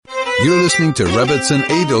You're listening to Rebbitzin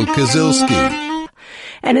Adol Kazilski.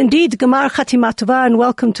 And indeed, Gemar Chatima Tova, and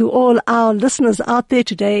welcome to all our listeners out there.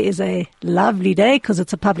 Today is a lovely day because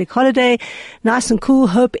it's a public holiday. Nice and cool.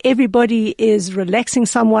 Hope everybody is relaxing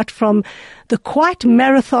somewhat from the quite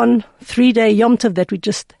marathon 3-day Yom Tov that we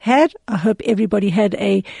just had. I hope everybody had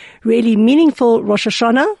a really meaningful Rosh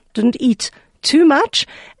Hashanah, didn't eat too much,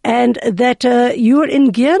 and that you are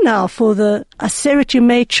in gear now for the Aseret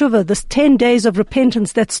Yemei Tshuva, this 10 days of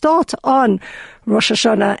repentance that start on Rosh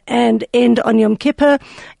Hashanah and end on Yom Kippur,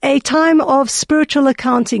 a time of spiritual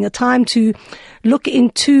accounting, a time to look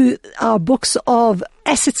into our books of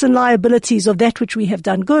assets and liabilities of that which we have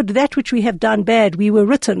done good, that which we have done bad. We were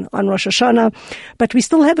written on Rosh Hashanah, but we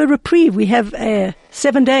still have a reprieve. We have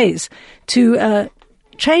 7 days to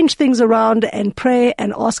change things around and pray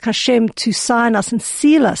and ask Hashem to sign us and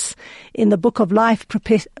seal us in the book of life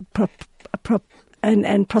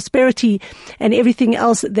and prosperity and everything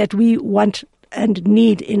else that we want and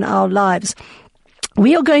need in our lives.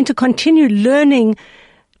 We are going to continue learning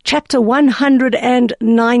chapter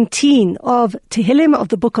 119 of Tehillim, of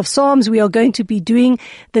the book of Psalms. We are going to be doing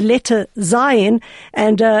the letter Zayin.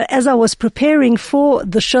 And as I was preparing for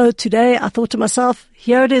the show today, I thought to myself,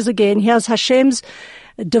 here it is again. Here's Hashem's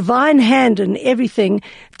divine hand and everything.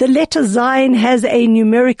 The letter Zayin has a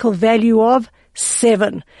numerical value of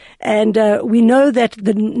 7. And we know that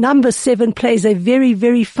the number 7 plays a very,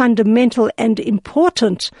 very fundamental and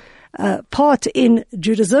important part in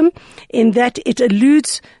Judaism, in that it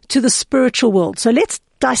alludes to the spiritual world. So let's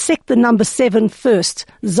dissect the number 7 first,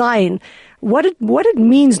 Zayin. What it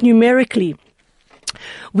means numerically.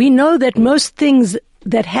 We know that most things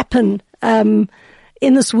that happen in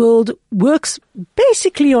this world works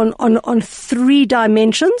basically on 3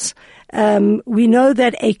 dimensions. We know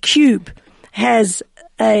that a cube has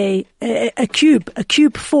a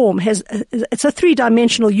cube form, it's a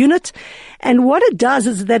 3-dimensional unit, and what it does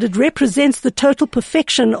is that it represents the total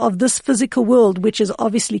perfection of this physical world, which is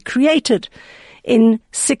obviously created in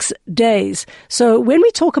 6 days. So when we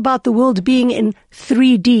talk about the world being in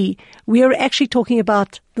 3D, we are actually talking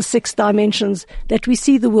about the 6 dimensions that we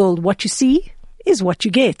see the world. What you see is what you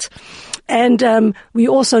get. And we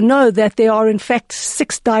also know that there are in fact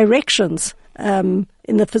 6 directions in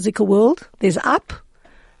the physical world. There's up,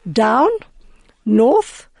 down,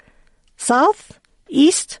 north, south,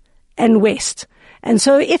 east, and west. And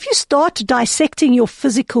so if you start dissecting your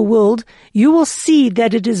physical world, you will see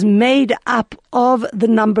that it is made up of the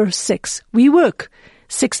number 6. We work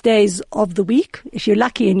 6 days of the week. If you're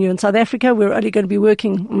lucky and you're in South Africa, we're only going to be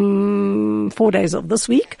working 4 days of this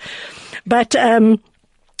week. But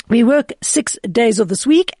we work 6 days of this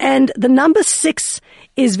week, and the number 6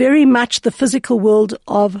 is very much the physical world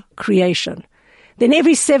of creation. Then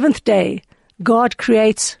every 7th day, God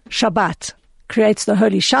creates Shabbat, creates the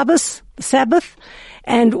holy Shabbos, the Sabbath,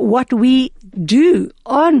 and what we do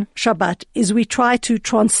on Shabbat is we try to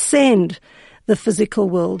transcend the physical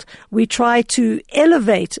world. We try to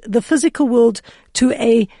elevate the physical world to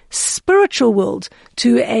a spiritual world,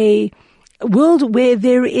 to a world where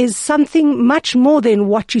there is something much more than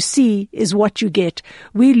what you see is what you get.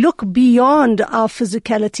 We look beyond our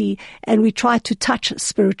physicality and we try to touch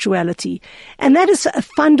spirituality. And that is a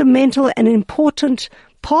fundamental and important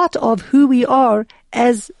part of who we are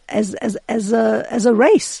as a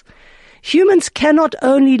race. Humans cannot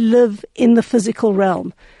only live in the physical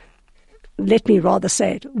realm. Let me rather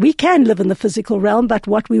say it. We can live in the physical realm, but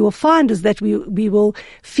what we will find is that we will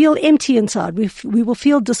feel empty inside. We will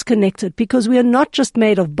feel disconnected because we are not just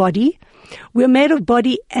made of body. We're made of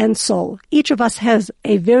body and soul. Each of us has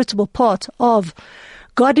a veritable part of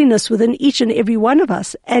godliness within each and every one of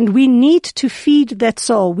us, and we need to feed that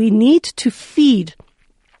soul. We need to feed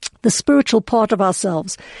the spiritual part of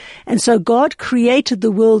ourselves. And so God created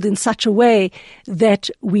the world in such a way that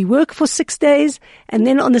we work for 6 days, and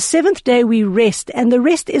then on the 7th day we rest. And the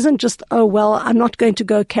rest isn't just, oh, well, I'm not going to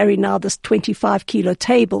go carry now this 25-kilo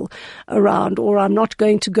table around, or I'm not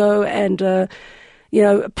going to go and,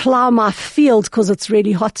 plow my field because it's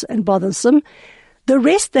really hot and bothersome. The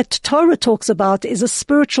rest that Torah talks about is a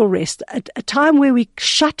spiritual rest, a time where we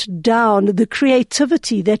shut down the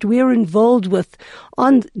creativity that we're involved with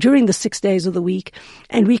during the 6 days of the week,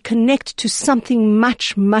 and we connect to something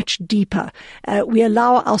much, much deeper. We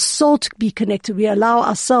allow our soul to be connected. We allow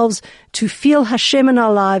ourselves to feel Hashem in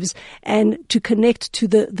our lives and to connect to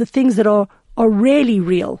the things that are really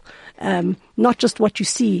real, not just what you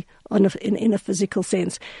see in a physical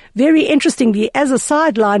sense. Very interestingly, as a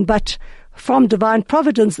sideline, but from divine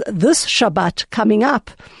providence, this Shabbat coming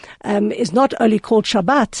up is not only called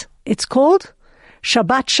Shabbat, it's called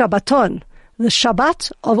Shabbat Shabbaton, the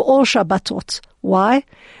Shabbat of all Shabbatot. Why?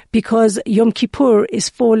 Because Yom Kippur is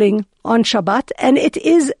falling on Shabbat, and it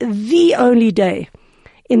is the only day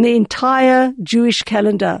in the entire Jewish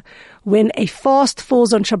calendar when a fast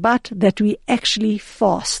falls on Shabbat that we actually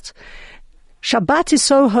fast. Shabbat is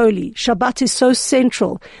so holy. Shabbat is so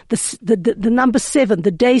central. The number 7,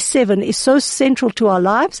 the day 7 is so central to our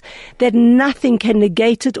lives that nothing can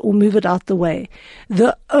negate it or move it out the way.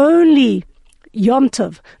 The only Yom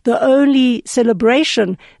Tov, the only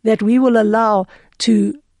celebration that we will allow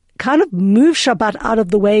to kind of move Shabbat out of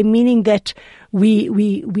the way, meaning that we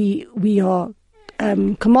are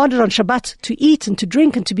commanded on Shabbat to eat and to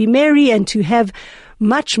drink and to be merry and to have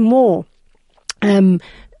much more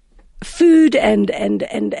food and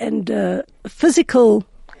physical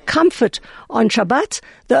comfort on Shabbat.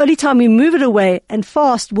 The only time we move it away and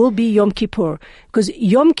fast will be Yom Kippur, because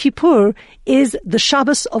Yom Kippur is the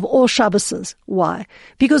Shabbos of all Shabbases. Why?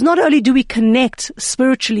 Because not only do we connect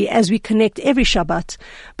spiritually as we connect every Shabbat,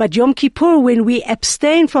 but Yom Kippur, when we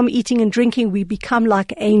abstain from eating and drinking, we become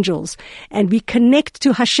like angels and we connect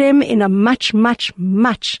to Hashem in a much, much,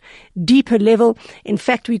 much deeper level. In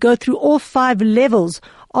fact, we go through all 5 levels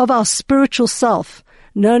of our spiritual self,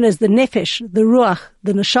 known as the Nefesh, the Ruach,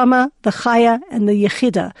 the Neshama, the Chaya, and the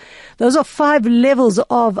Yechida. Those are 5 levels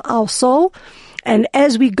of our soul. And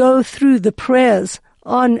as we go through the prayers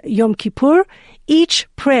on Yom Kippur, each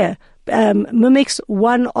prayer mimics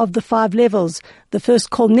one of the 5 levels. The first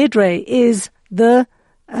Kol Nidre is the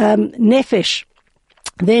Nefesh.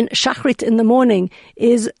 Then Shachrit in the morning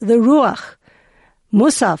is the Ruach.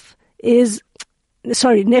 Musaf is,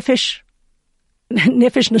 Nefesh,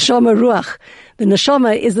 Neshama, Ruach. The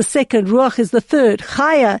Neshama is the second, Ruach is the third,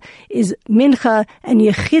 Chaya is Mincha, and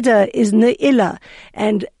Yechida is Ne'ilah.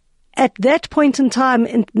 And at that point in time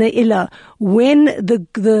in Ne'ilah, when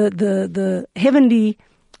the heavenly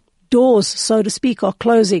doors, so to speak, are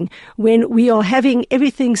closing, when we are having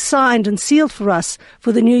everything signed and sealed for us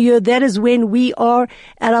for the new year, that is when we are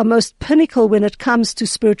at our most pinnacle when it comes to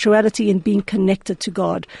spirituality and being connected to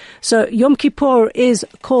God. So Yom Kippur is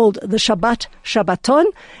called the Shabbat Shabbaton,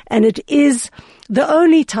 and it is the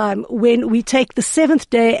only time when we take the 7th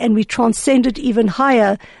day and we transcend it even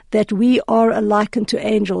higher, that we are likened to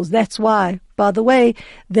angels. That's why, by the way,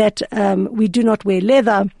 that we do not wear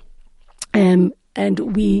leather, and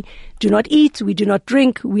we do not eat, we do not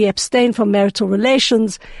drink, we abstain from marital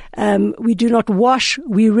relations, we do not wash,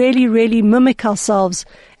 we really, really mimic ourselves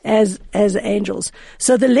as angels.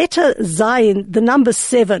 So the letter Zayin, the number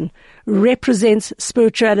 7, represents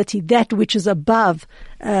spirituality, that which is above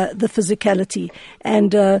the physicality.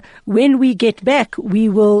 And when we get back, we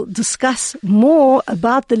will discuss more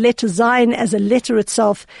about the letter Zayin as a letter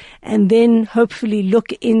itself, and then hopefully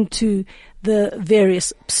look into the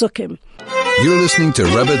various psukim. You're listening to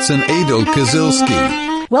Rebbetzin Adol Kazilski.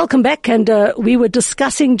 Welcome back, and we were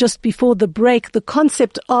discussing just before the break the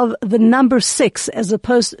concept of the number 6 as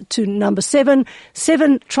opposed to number 7.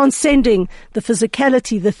 7 transcending the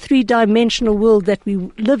physicality, the 3-dimensional world that we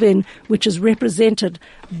live in, which is represented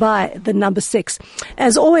by the number 6.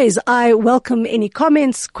 As always, I welcome any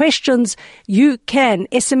comments, questions. You can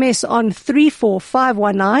SMS on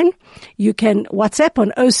 34519. You can WhatsApp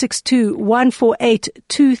on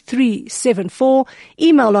 062-148-2374.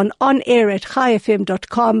 Email on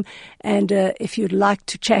onair@chaifm.com. And if you'd like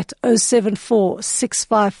to chat,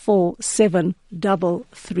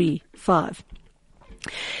 074-654-7335.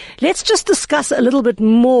 Let's just discuss a little bit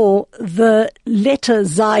more the letter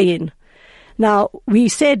Zayin. Now, we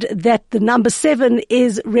said that the number 7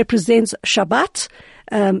 represents Shabbat,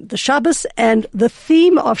 the Shabbos, and the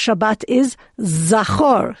theme of Shabbat is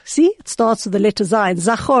Zachor. See, it starts with the letter Zayin.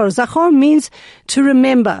 Zachor. Zachor means to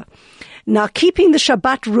remember. Now, keeping the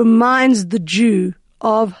Shabbat reminds the Jew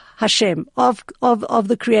of Hashem, of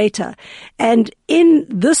the Creator. And in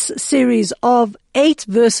this series of 8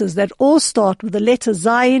 verses that all start with the letter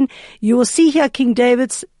Zayin, you will see here King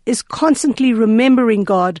David is constantly remembering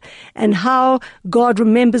God and how God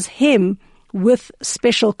remembers him with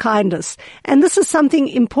special kindness. And this is something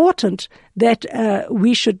important that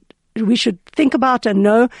we should think about and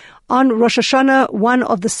know. On Rosh Hashanah, one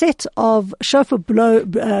of the set of shofar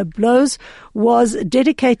blows was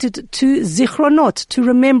dedicated to zichronot, to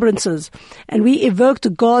remembrances. And we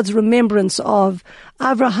evoked God's remembrance of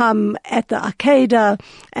Abraham at the Akedah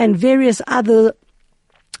and various other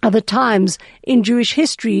times in Jewish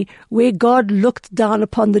history where God looked down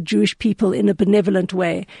upon the Jewish people in a benevolent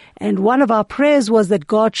way. And one of our prayers was that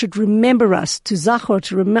God should remember us, to Zachor,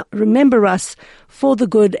 to remember us for the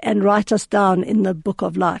good and write us down in the book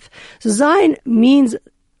of life. So Zayin means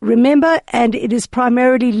remember, and it is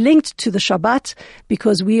primarily linked to the Shabbat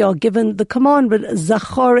because we are given the commandment,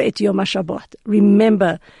 Zachor et Yom HaShabbat.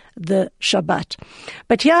 Remember the Shabbat.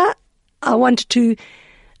 But here, I want to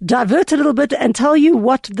divert a little bit and tell you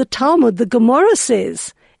what the Talmud, the Gemara,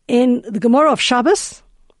 says in the Gemara of Shabbos,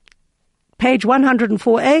 page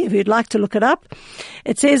 104a, if you'd like to look it up.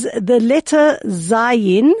 It says the letter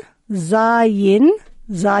Zayin,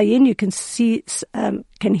 you can see,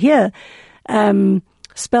 can hear,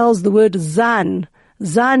 spells the word Zan.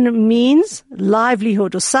 Zan means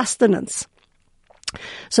livelihood or sustenance.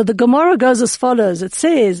 So the Gemara goes as follows. It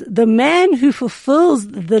says, the man who fulfills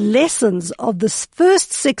the lessons of the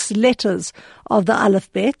first 6 letters of the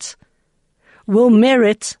alphabet will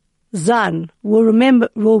merit Zan,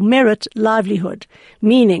 will merit livelihood.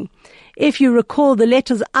 Meaning, if you recall, the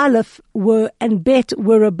letters Aleph and Bet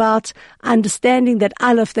were about understanding that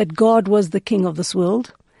Aleph, that God was the king of this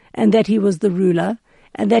world, and that he was the ruler,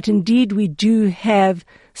 and that indeed we do have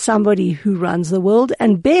somebody who runs the world.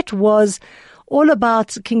 And Bet was all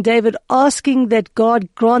about King David asking that God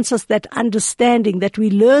grants us that understanding, that we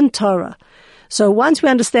learn Torah. So once we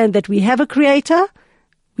understand that we have a creator,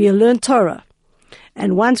 we'll learn Torah.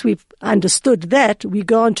 And once we've understood that, we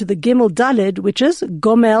go on to the Gimel Dalid, which is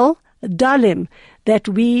Gomel Dalim, that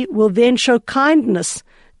we will then show kindness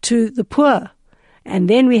to the poor. And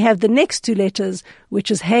then we have the next 2 letters, which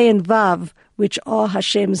is Hey and Vav, which are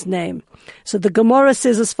Hashem's name. So the Gemara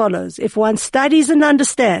says as follows, if one studies and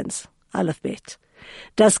understands, Aleph Bet,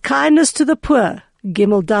 does kindness to the poor,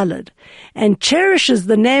 Gimel Dalid, and cherishes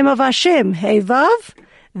the name of Hashem, Hey Vav,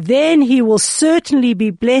 then he will certainly be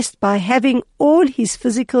blessed by having all his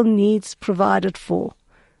physical needs provided for.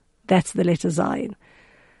 That's the letter Zayin.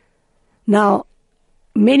 Now,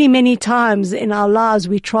 many, many times in our lives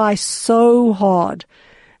we try so hard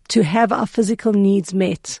to have our physical needs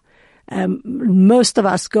met. Most of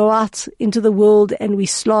us go out into the world and we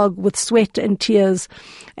slog with sweat and tears,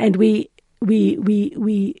 and we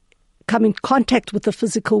come in contact with the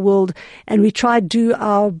physical world, and we try to do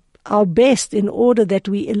our best in order that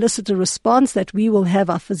we elicit a response that we will have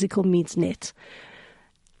our physical needs met.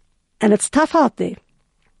 And it's tough out there.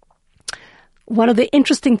 One of the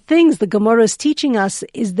interesting things the Gemara is teaching us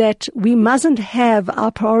is that we mustn't have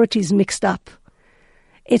our priorities mixed up.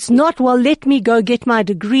 It's not, well, let me go get my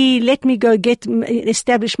degree, let me go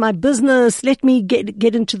establish my business, let me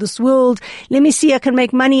get into this world, let me see I can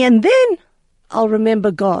make money, and then I'll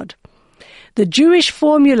remember God. The Jewish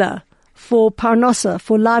formula for parnasa,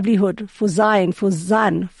 for livelihood, for zayin, for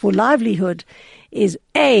zan, for livelihood is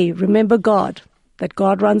A, remember God, that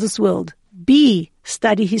God runs this world. B,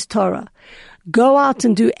 study his Torah. Go out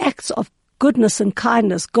and do acts of goodness and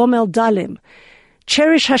kindness, gomel dalim.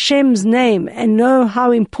 Cherish Hashem's name and know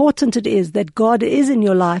how important it is that God is in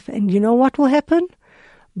your life. And you know what will happen?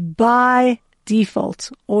 By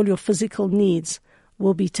default, all your physical needs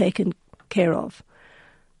will be taken care of.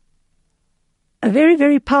 A very,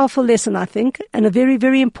 very powerful lesson, I think, and a very,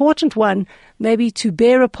 very important one, maybe to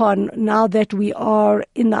bear upon now that we are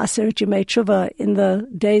in the Aseret Yemei Tshuva, in the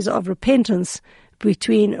days of repentance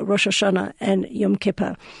between Rosh Hashanah and Yom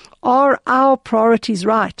Kippur. Are our priorities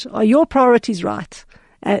right? Are your priorities right?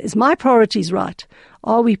 Is my priorities right?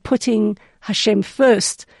 Are we putting Hashem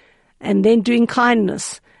first and then doing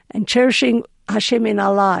kindness and cherishing Hashem in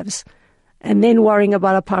our lives and then worrying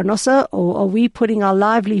about our parnasa? Or are we putting our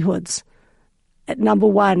livelihoods at number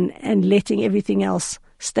 1 and letting everything else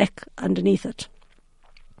stack underneath it?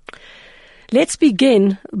 Let's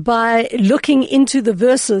begin by looking into the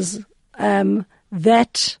verses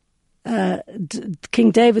that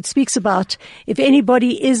King David speaks about. If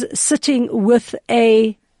anybody is sitting with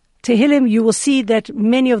a Tehillim, you will see that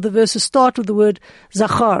many of the verses start with the word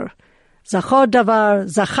Zachar. Zachar davar,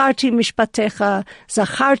 Zacharti mishpatecha,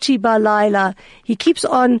 Zacharti balayla. He keeps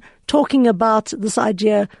on talking about this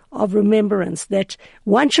idea of remembrance, that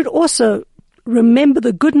one should also remember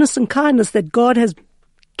the goodness and kindness that God has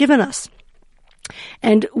given us.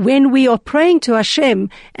 And when we are praying to Hashem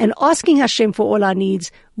and asking Hashem for all our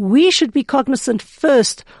needs, we should be cognizant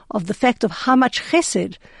first of the fact of how much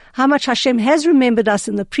chesed, how much Hashem has remembered us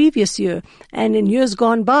in the previous year and in years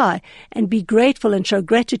gone by, and be grateful and show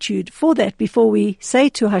gratitude for that before we say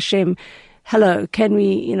to Hashem, hello, can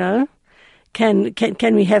we,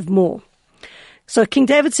 can we have more? So King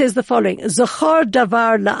David says the following, Zachar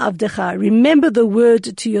davar la'avdecha, remember the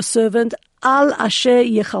word to your servant, Al asher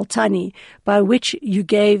yechaltani, by which you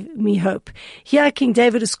gave me hope. Here King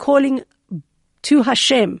David is calling to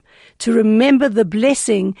Hashem to remember the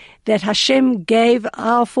blessing that Hashem gave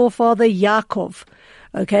our forefather Yaakov,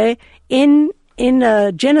 okay, in in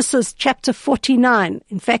Genesis chapter 49,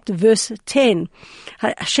 in fact, verse 10,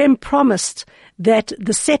 Hashem promised that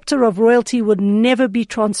the scepter of royalty would never be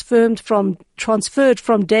transferred from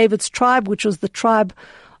David's tribe, which was the tribe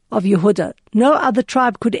of Yehuda. No other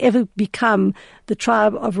tribe could ever become the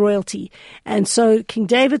tribe of royalty. And so King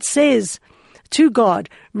David says to God,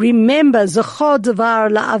 remember, Zechor Devar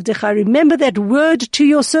La'avdecha, remember that word to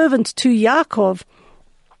your servant, to Yaakov,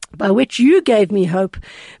 by which you gave me hope,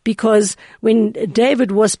 because when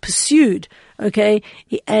David was pursued, okay,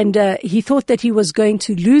 and he thought that he was going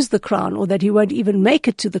to lose the crown, or that he won't even make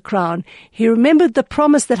it to the crown, he remembered the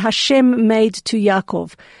promise that Hashem made to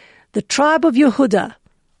Yaakov. The tribe of Yehuda,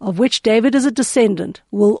 of which David is a descendant,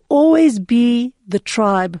 will always be the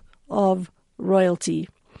tribe of royalty.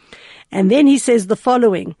 And then he says the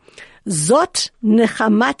following, Zot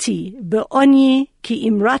nechamati be'oni ki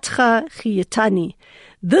imratcha chiyetani.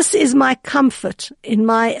 This is my comfort in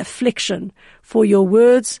my affliction, for your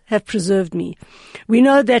words have preserved me. We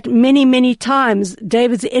know that many, many times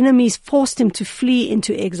David's enemies forced him to flee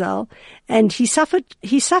into exile, and he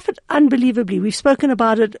suffered unbelievably. We've spoken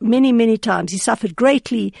about it many, many times. He suffered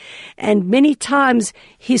greatly, and many times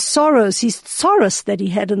his sorrows that he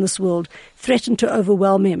had in this world threatened to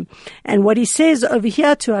overwhelm him. And what he says over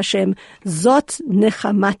here to Hashem, Zot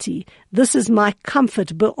nechamati, this is my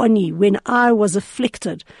comfort, be'oni, when I was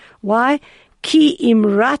afflicted. Why? Ki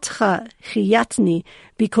imratcha chiyatni,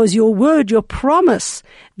 because your word, your promise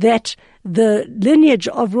that the lineage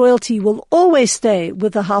of royalty will always stay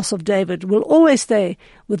with the house of David, will always stay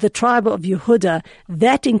with the tribe of Yehuda,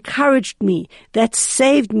 that encouraged me, that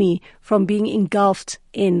saved me from being engulfed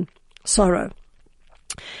in sorrow.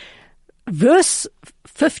 Verse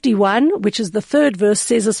 51, which is the third verse,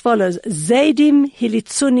 says as follows, Zaydim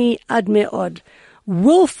hilitzuni ad me'od.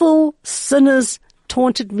 Willful sinners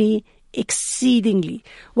taunted me exceedingly.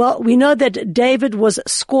 Well, we know that David was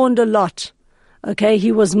scorned a lot. Okay,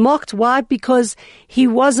 he was mocked. Why? Because he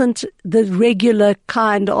wasn't the regular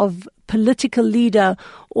kind of political leader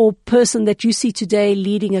or person that you see today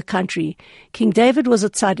leading a country. King David was a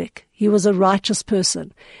tzaddik. He was a righteous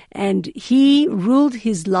person. And he ruled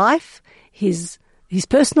his life, his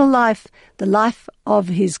personal life, the life of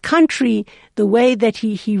his country, the way that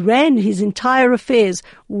he ran his entire affairs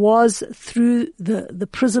was through the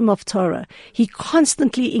prism of Torah. He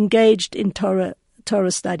constantly engaged in Torah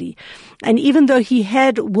study. And even though he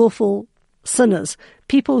had willful sinners,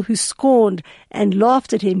 people who scorned and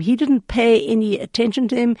laughed at him, he didn't pay any attention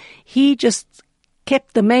to him. He just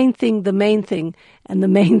kept the main thing, and the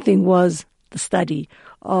main thing was the study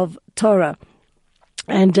of Torah.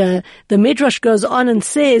 And the Midrash goes on and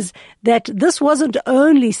says that this wasn't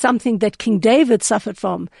only something that King David suffered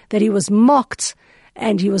from, that he was mocked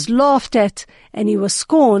and he was laughed at and he was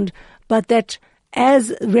scorned, but that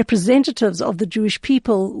as representatives of the Jewish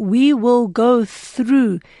people, we will go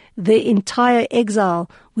through the entire exile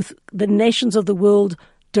with the nations of the world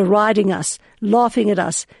deriding us, laughing at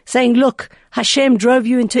us, saying, look, Hashem drove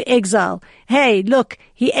you into exile. Hey, look,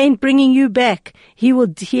 he ain't bringing you back. He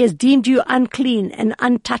has deemed you unclean and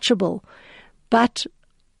untouchable. But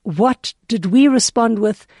what did we respond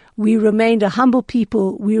with? We remained a humble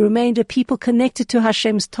people. We remained a people connected to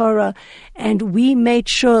Hashem's Torah, and we made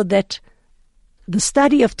sure that the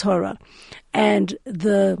study of Torah and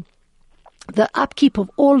the upkeep of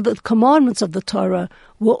all the commandments of the Torah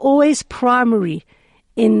were always primary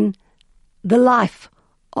in the life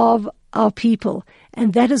of our people.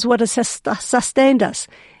 And that is what has sustained us.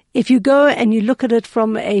 If you go and you look at it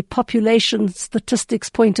from a population statistics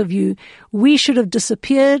point of view, we should have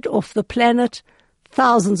disappeared off the planet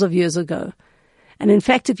thousands of years ago. And in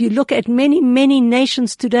fact, if you look at many, many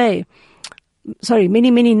nations today,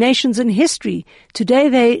 many nations in history,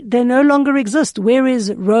 today they no longer exist. Where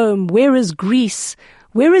is Rome? Where is Greece?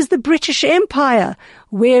 Where is the British Empire?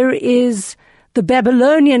 Where is the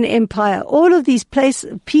Babylonian Empire? All of these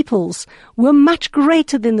peoples were much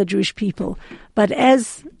greater than the Jewish people. But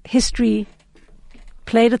as history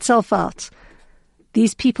played itself out,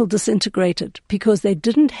 these people disintegrated because they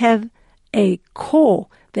didn't have a core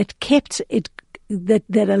that kept it,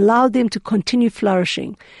 that allowed them to continue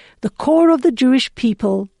flourishing. The core of the Jewish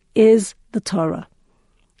people is the Torah.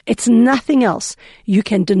 It's nothing else. You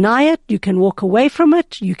can deny it, you can walk away from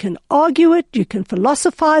it, you can argue it, you can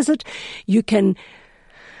philosophize it, you can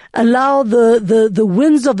allow the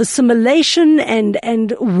winds of assimilation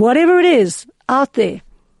and whatever it is out there.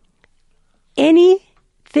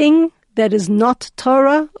 Anything that is not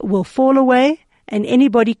Torah will fall away, and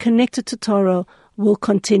anybody connected to Torah will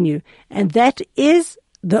continue. And that is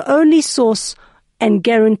the only source and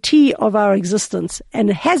guarantee of our existence. And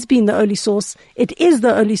it has been the only source. It is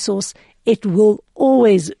the only source it will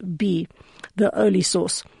always be the only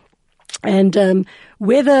source. And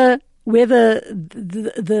whether the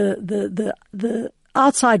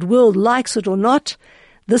outside world likes it or not,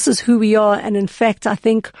 this is who we are. And in fact, I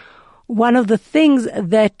think one of the things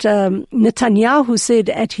that Netanyahu said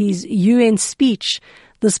at his UN speech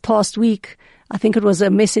this past week, I think it was a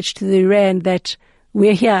message to the Iran that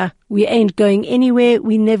we're here, we ain't going anywhere,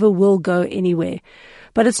 we never will go anywhere.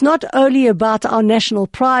 But it's not only about our national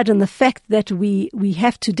pride and the fact that we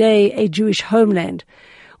have today a Jewish homeland.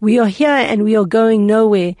 We are here and we are going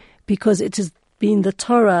nowhere because it has been the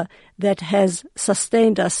Torah that has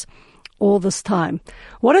sustained us all this time.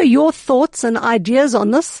 What are your thoughts and ideas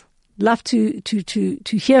on this? Love to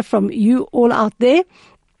hear from you all out there.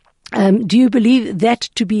 Do you believe that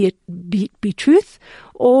to be truth,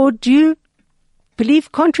 or do you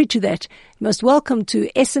believe contrary to that? You're most welcome to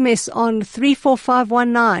SMS on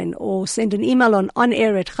 34519 or send an email on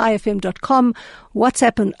onair@chaifm.com,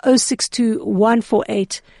 WhatsApp on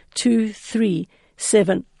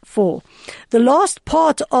 062-148-2374. The last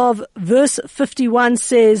part of verse 51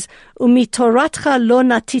 says, Umitoratcha lo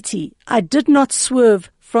natiti, I did not swerve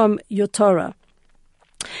from your Torah.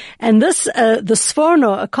 And this, the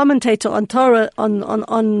Sforno, a commentator on Torah, on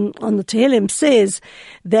the Tehillim, says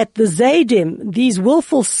that the Zaydim, these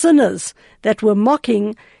willful sinners that were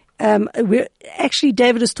mocking, actually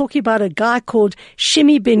David is talking about a guy called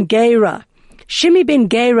Shimi ben Gera. Shimi ben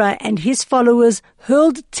Gera and his followers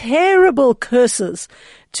hurled terrible curses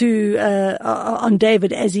on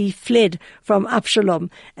David as he fled from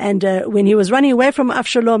Absalom. And when he was running away from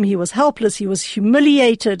Absalom, he was helpless, he was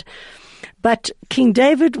humiliated. But King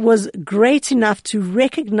David was great enough to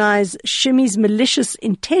recognize Shimi's malicious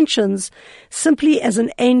intentions simply as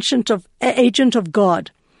an agent of God.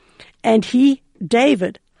 And he,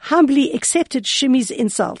 David, humbly accepted Shimi's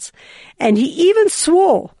insults. And he even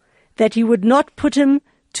swore that he would not put him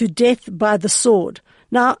to death by the sword.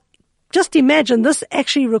 Now, just imagine, this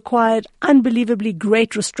actually required unbelievably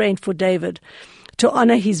great restraint for David to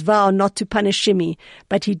honor his vow not to punish Shimi.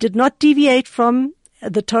 But he did not deviate from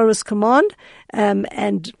the Torah's command,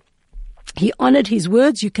 and he honored his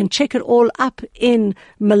words. You can check it all up in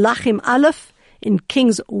Melachim Aleph, in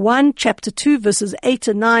Kings 1, chapter 2, verses 8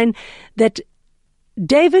 and 9, that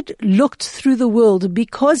David looked through the world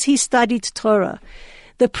because he studied Torah.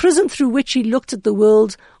 The prism through which he looked at the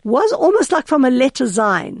world was almost like from a letter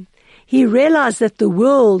Zayin. He realized that the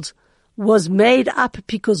world was made up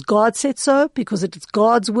because God said so, because it is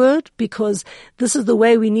God's word, because this is the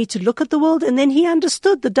way we need to look at the world. And then he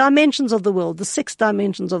understood the dimensions of the world, the 6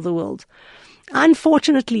 dimensions of the world.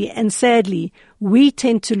 Unfortunately and sadly, we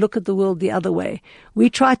tend to look at the world the other way. We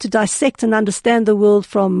try to dissect and understand the world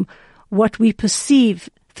from what we perceive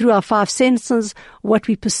through our 5 senses, what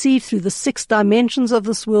we perceive through the 6 dimensions of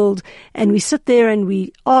this world, and we sit there and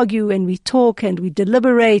we argue and we talk and we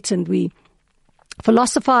deliberate and we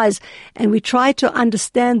philosophize, and we try to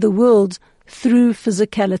understand the world through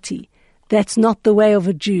physicality. That's not the way of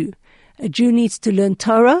a Jew. A Jew needs to learn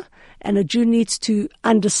Torah, and a Jew needs to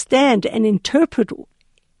understand and interpret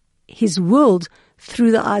his world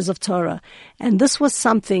through the eyes of Torah. And this was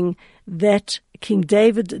something that King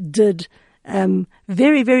David did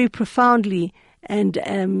very, very profoundly, and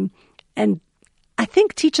I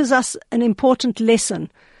think teaches us an important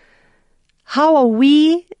lesson. How are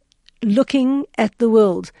we looking at the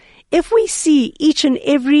world? If we see each and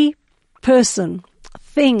every person,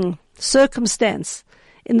 thing, circumstance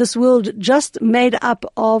in this world just made up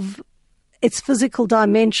of its physical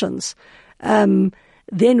dimensions, then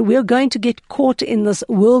we're going to get caught in this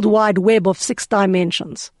worldwide web of 6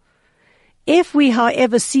 dimensions. If we,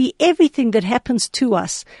 however, see everything that happens to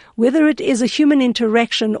us, whether it is a human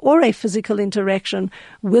interaction or a physical interaction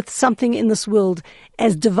with something in this world,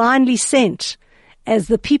 as divinely sent, as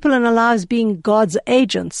the people in our lives being God's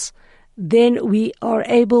agents, then we are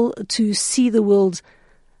able to see the world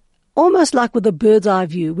almost like with a bird's eye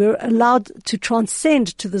view. We're allowed to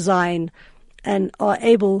transcend to the Zayin and are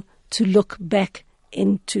able to look back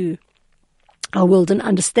into our world and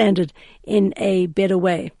understand it in a better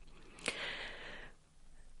way.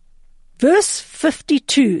 Verse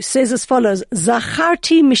 52 says as follows,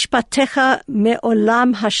 Zacharti mishpatecha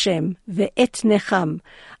me'olam Hashem ve'et necham.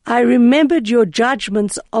 I remembered your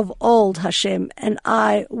judgments of old, Hashem, and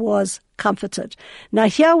I was comforted. Now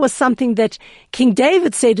here was something that King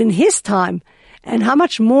David said in his time, and how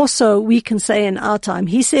much more so we can say in our time.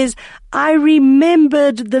 He says, I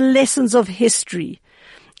remembered the lessons of history.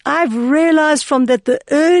 I've realized from that the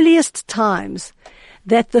earliest times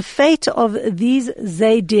that the fate of these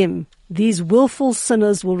Zaydim, these willful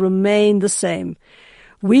sinners, will remain the same.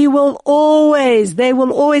 they will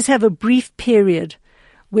always have a brief period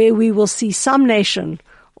where we will see some nation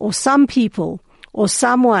or some people or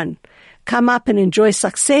someone come up and enjoy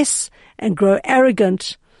success and grow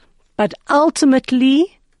arrogant. But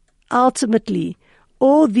ultimately,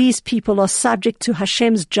 all these people are subject to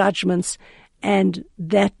Hashem's judgments, and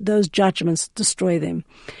that those judgments destroy them.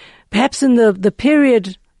 Perhaps in the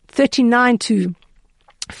period 39 to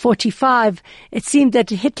 45, it seemed that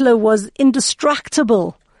Hitler was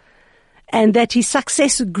indestructible and that his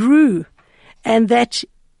success grew, and that,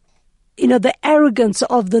 the arrogance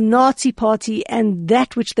of the Nazi party and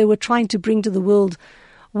that which they were trying to bring to the world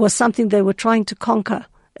was something they were trying to conquer,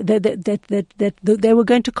 that they were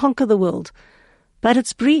going to conquer the world. But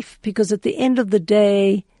it's brief, because at the end of the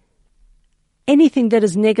day, anything that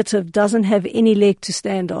is negative doesn't have any leg to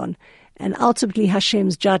stand on, and ultimately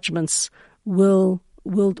Hashem's judgments will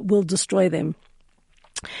destroy them.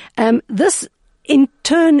 This in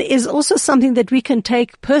turn is also something that we can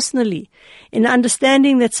take personally, in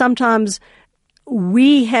understanding that sometimes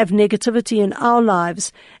we have negativity in our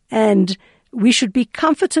lives, and we should be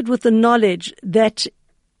comforted with the knowledge that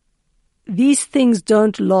these things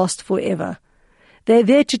don't last forever. They're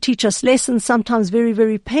there to teach us lessons, sometimes very,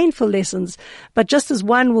 very painful lessons. But just as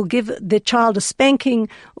one will give their child a spanking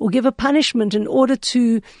or give a punishment in order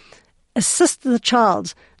to assist the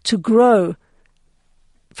child to grow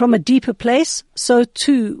from a deeper place, so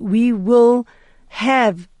too we will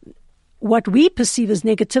have what we perceive as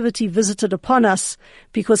negativity visited upon us,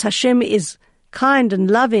 because Hashem is kind and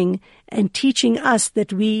loving and teaching us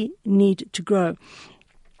that we need to grow.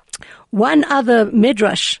 One other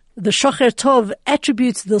midrash, the Shocher Tov,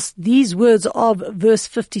 attributes these words of verse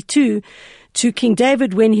 52 to King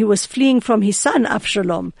David when he was fleeing from his son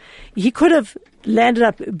Avshalom. He could have landed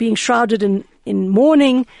up being shrouded in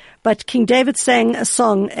mourning, but King David sang a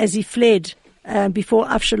song as he fled before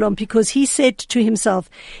Avshalom, because he said to himself,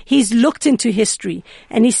 he's looked into history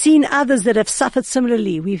and he's seen others that have suffered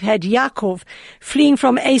similarly. We've had Yaakov fleeing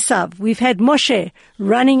from Esav. We've had Moshe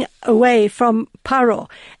running away from Paro.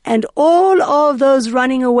 And all of those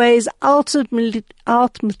running aways ultimately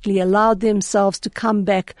allowed themselves to come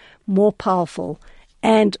back more powerful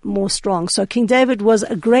and more strong. So King David was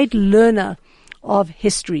a great learner of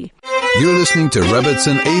history. You're listening to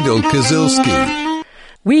Rebbetzin Adol Kazilski.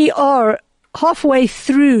 We are halfway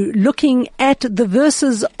through looking at the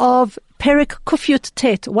verses of Perek Kufyut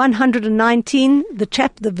Tet 119,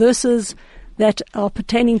 the verses that are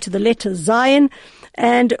pertaining to the letter Zion,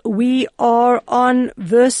 and we are on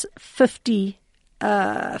verse 53.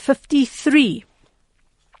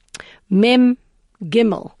 Mem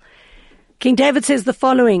Gimel. King David says the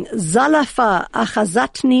following: Zalafa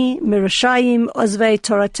achazatni mirashayim ozvei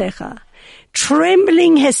toratecha.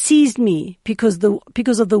 Trembling has seized me because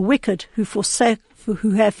of the wicked who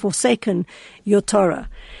have forsaken your Torah.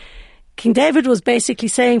 King David was basically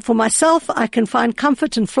saying, for myself, I can find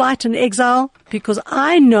comfort in flight and exile because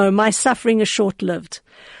I know my suffering is short-lived.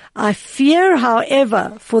 I fear,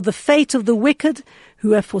 however, for the fate of the wicked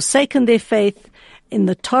who have forsaken their faith in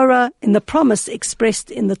the Torah, in the promise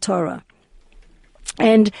expressed in the Torah.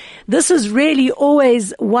 And this is really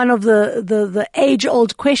always one of the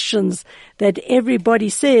age-old questions that everybody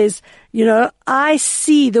says, I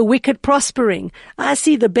see the wicked prospering. I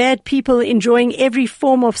see the bad people enjoying every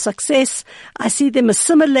form of success. I see them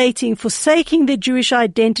assimilating, forsaking their Jewish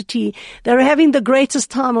identity. They're having the greatest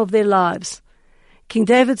time of their lives. King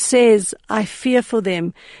David says, I fear for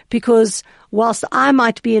them, because whilst I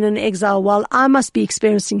might be in an exile, while I must be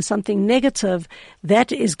experiencing something negative,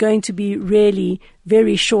 that is going to be really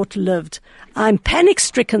very short-lived. I'm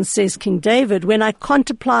panic-stricken, says King David, when I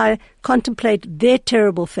contemplate their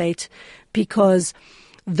terrible fate, because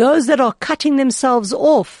those that are cutting themselves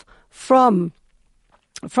off from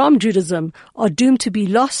Judaism are doomed to be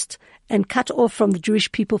lost and cut off from the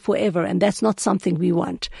Jewish people forever, and that's not something we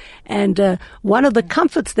want. And one of the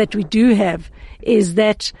comforts that we do have is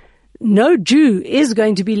that no Jew is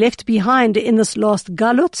going to be left behind in this last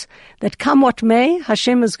galut, that come what may,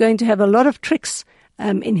 Hashem is going to have a lot of tricks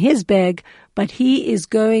in his bag, but he is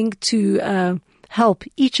going to help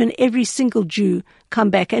each and every single Jew come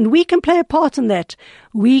back. And we can play a part in that.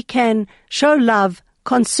 We can show love,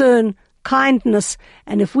 concern, kindness,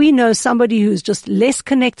 and if we know somebody who's just less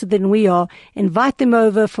connected than we are, invite them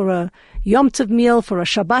over for a Yom Tov meal, for a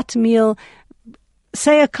Shabbat meal,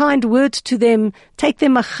 say a kind word to them, take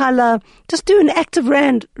them a challah, just do an active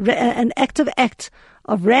act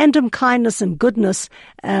of random kindness and goodness,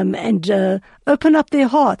 and open up their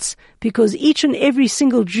hearts, because each and every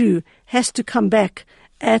single Jew has to come back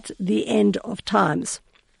at the end of times.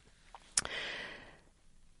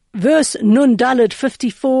 Verse Nun Daled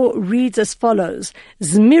 54 reads as follows: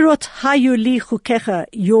 Zmirot hayu li chukecha,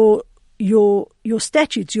 your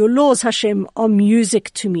statutes, your laws, Hashem, are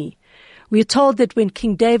music to me. We are told that when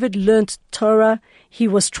King David learnt Torah, he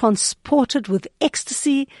was transported with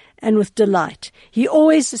ecstasy and with delight. He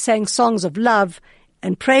always sang songs of love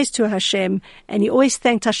and praise to Hashem, and he always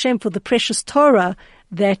thanked Hashem for the precious Torah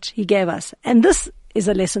that he gave us. And this is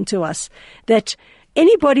a lesson to us, that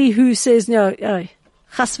anybody who says, no,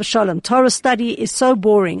 chas v'shalom, Torah study is so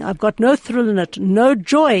boring, I've got no thrill in it, no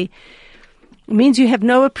joy, it means you have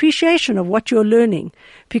no appreciation of what you're learning.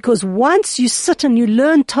 Because once you sit and you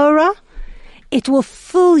learn Torah, it will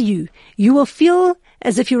fill you. You will feel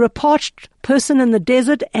as if you're a parched person in the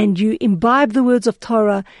desert, and you imbibe the words of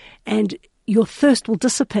Torah, and your thirst will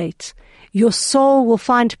dissipate. Your soul will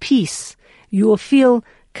find peace. You will feel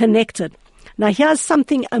connected. Now here's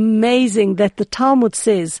something amazing that the Talmud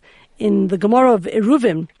says in the Gemara of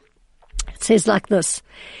Eruvin. It says like this: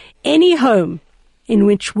 any home in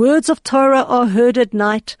which words of Torah are heard at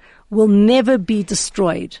night will never be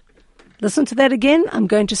destroyed. Listen to that again. I'm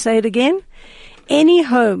going to say it again. Any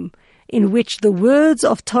home in which the words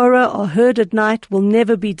of Torah are heard at night will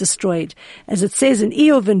never be destroyed. As it says in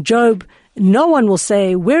Eov and Job, no one will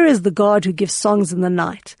say, where is the God who gives songs in the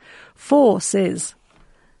night? For, says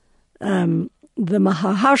the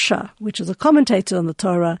Maharsha, which is a commentator on the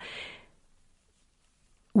Torah,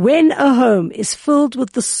 when a home is filled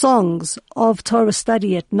with the songs of Torah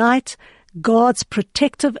study at night, God's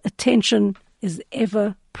protective attention is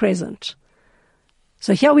ever present.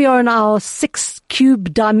 So here we are in our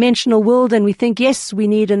 6-cube dimensional world, and we think, yes, we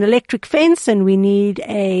need an electric fence, and we need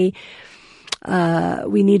an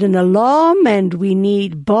alarm, and we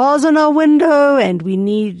need bars on our window, and we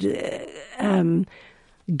need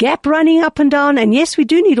gap running up and down. And yes, we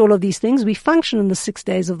do need all of these things. We function in the 6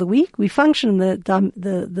 days of the week. We function in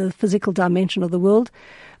the physical dimension of the world.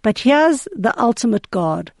 But here's the ultimate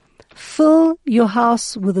God. Fill your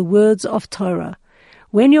house with the words of Torah.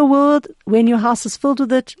 When your house is filled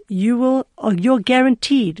with it, you're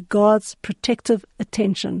guaranteed God's protective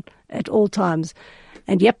attention at all times.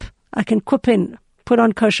 And yep, I can put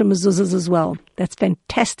on kosher mezuzahs as well. That's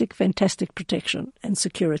fantastic, fantastic protection and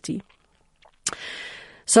security.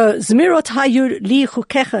 So, Zmirot hayu li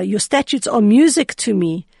chukecha, your statutes are music to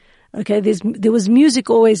me. Okay, there was music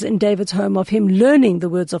always in David's home of him learning the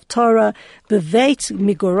words of Torah, beveit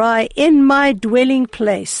migorai, in my dwelling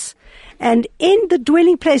place. And in the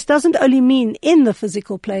dwelling place doesn't only mean in the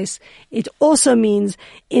physical place, it also means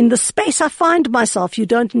in the space I find myself. You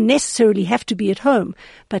don't necessarily have to be at home,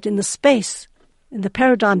 but in the space, in the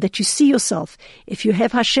paradigm that you see yourself. If you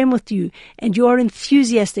have Hashem with you and you are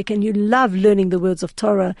enthusiastic and you love learning the words of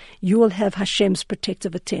Torah, you will have Hashem's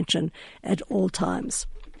protective attention at all times.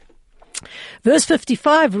 Verse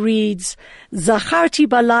 55 reads, Zacharti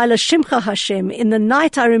balayla shimcha Hashem, in the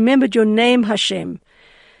night I remembered your name, Hashem.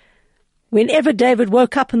 Whenever David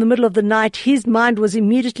woke up in the middle of the night, his mind was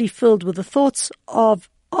immediately filled with the thoughts of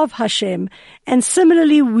Hashem. And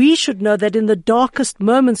similarly, we should know that in the darkest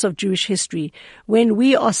moments of Jewish history, when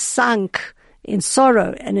we are sunk in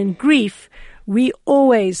sorrow and in grief, we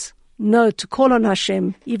always know to call on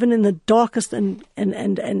Hashem, even in the darkest and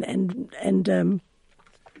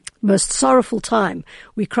most sorrowful time.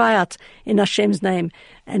 We cry out in Hashem's name.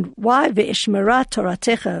 And why? Ve'eshmera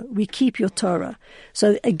Toratecha, we keep your Torah.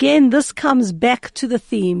 So again, this comes back to the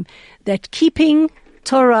theme that keeping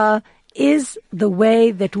Torah is the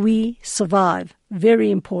way that we survive.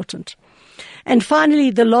 Very important. And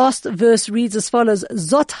finally, the last verse reads as follows,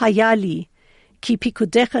 Zot hayali, ki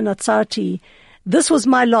pikudecha natzarti. This was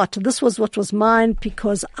my lot. This was what was mine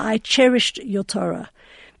because I cherished your Torah.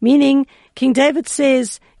 Meaning, King David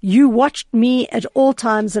says, you watched me at all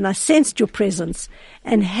times and I sensed your presence.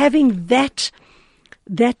 And having that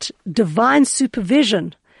divine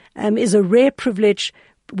supervision is a rare privilege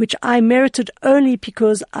which I merited only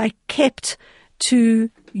because I kept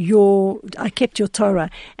your Torah.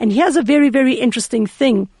 And here's a very, very interesting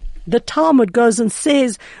thing. The Talmud goes and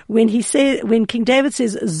says, when King David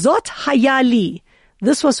says, Zot hayali,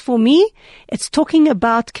 this was for me, it's talking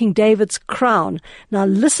about King David's crown. Now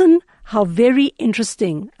listen how a very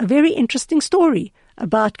interesting story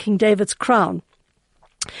about King David's crown.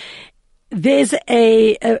 There's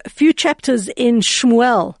a few chapters in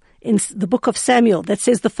Shmuel, in the book of Samuel, that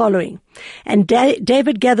says the following. And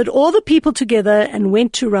David gathered all the people together and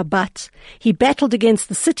went to Rabat. He battled against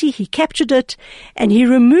the city, he captured it, and he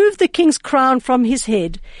removed the king's crown from his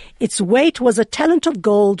head. Its weight was a talent of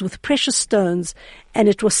gold with precious stones, and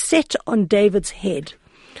it was set on David's head.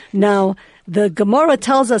 Now, The Gemara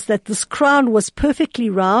tells us that this crown was perfectly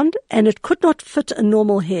round and it could not fit a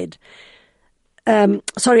normal head.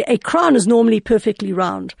 A crown is normally perfectly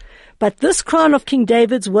round, but this crown of King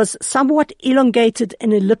David's was somewhat elongated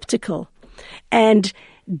and elliptical, and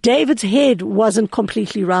David's head wasn't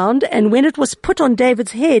completely round, and when it was put on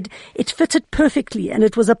David's head, it fitted perfectly, and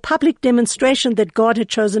it was a public demonstration that God had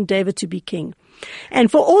chosen David to be king. And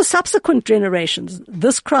for all subsequent generations,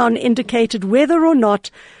 this crown indicated whether or not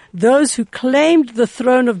those who claimed the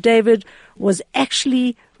throne of David was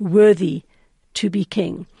actually worthy to be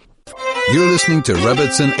king. You're listening to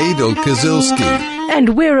Rebbitzin Adol Kazilski.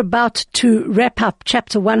 And we're about to wrap up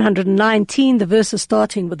chapter 119, the verses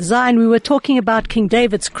starting with Zion. We were talking about King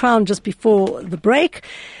David's crown just before the break.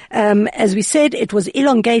 As we said, it was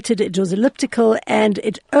elongated, it was elliptical, and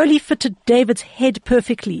it only fitted David's head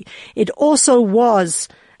perfectly. It also was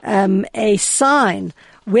a sign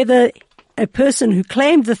whether a person who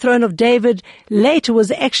claimed the throne of David later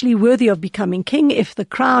was actually worthy of becoming king. If the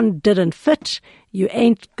crown didn't fit, you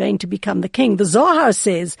ain't going to become the king. The Zohar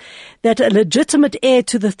says that a legitimate heir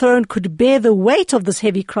to the throne could bear the weight of this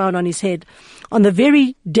heavy crown on his head on the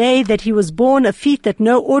very day that he was born, a feat that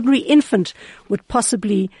no ordinary infant would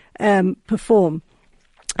possibly perform.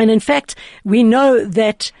 And in fact, we know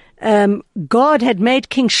that God had made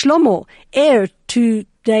King Shlomo heir to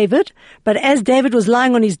David, but as David was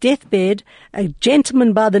lying on his deathbed, a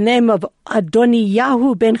gentleman by the name of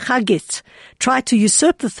Adoniyahu ben Chagit tried to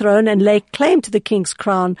usurp the throne and lay claim to the king's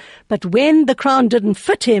crown, but when the crown didn't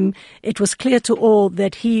fit him, it was clear to all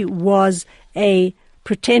that he was a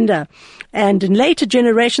pretender. And in later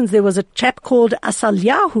generations, there was a chap called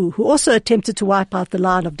Asalyahu who also attempted to wipe out the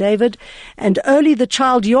line of David, and only the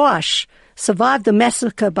child Joash survived the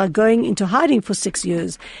massacre by going into hiding for 6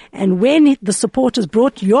 years. And when the supporters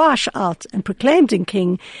brought Joash out and proclaimed him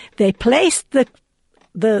king, they placed the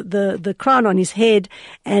crown on his head,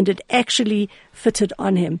 and it actually fitted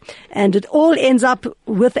on him. And it all ends up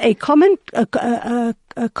with a commentary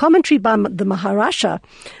by the Maharasha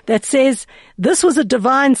that says this was a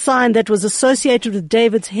divine sign that was associated with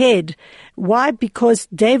David's head. Why? Because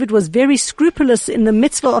David was very scrupulous in the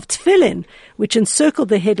mitzvah of tefillin, which encircled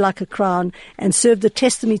the head like a crown and served a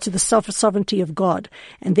testimony to the sovereignty of God.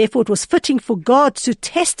 And therefore it was fitting for God to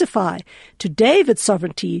testify to David's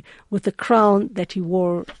sovereignty with the crown that he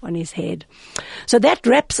wore on his head. So that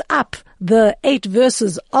wraps up the 8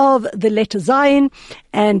 verses of the letter Zion,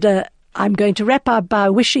 and I'm going to wrap up by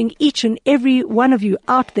wishing each and every one of you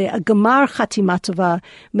out there a Gemar Chatima Tova.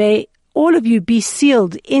 May all of you be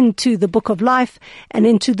sealed into the book of life and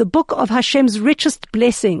into the book of Hashem's richest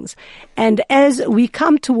blessings. And as we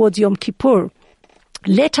come towards Yom Kippur,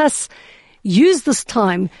 let us use this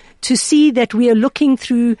time to see that we are looking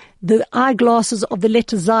through the eyeglasses of the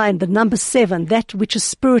letter Zion, the number 7, that which is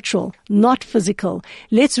spiritual, not physical.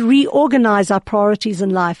 Let's reorganize our priorities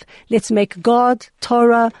in life. Let's make God,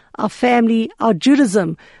 Torah, our family, our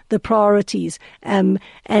Judaism the priorities. And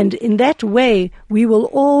in that way, we will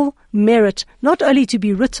all merit not only to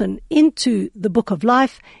be written into the book of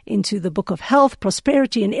life, into the book of health,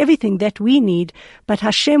 prosperity, and everything that we need, but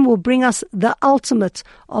Hashem will bring us the ultimate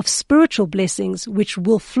of spiritual blessings, which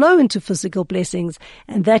will flow into physical blessings,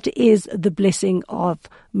 and that is the blessing of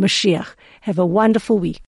Mashiach. Have a wonderful week.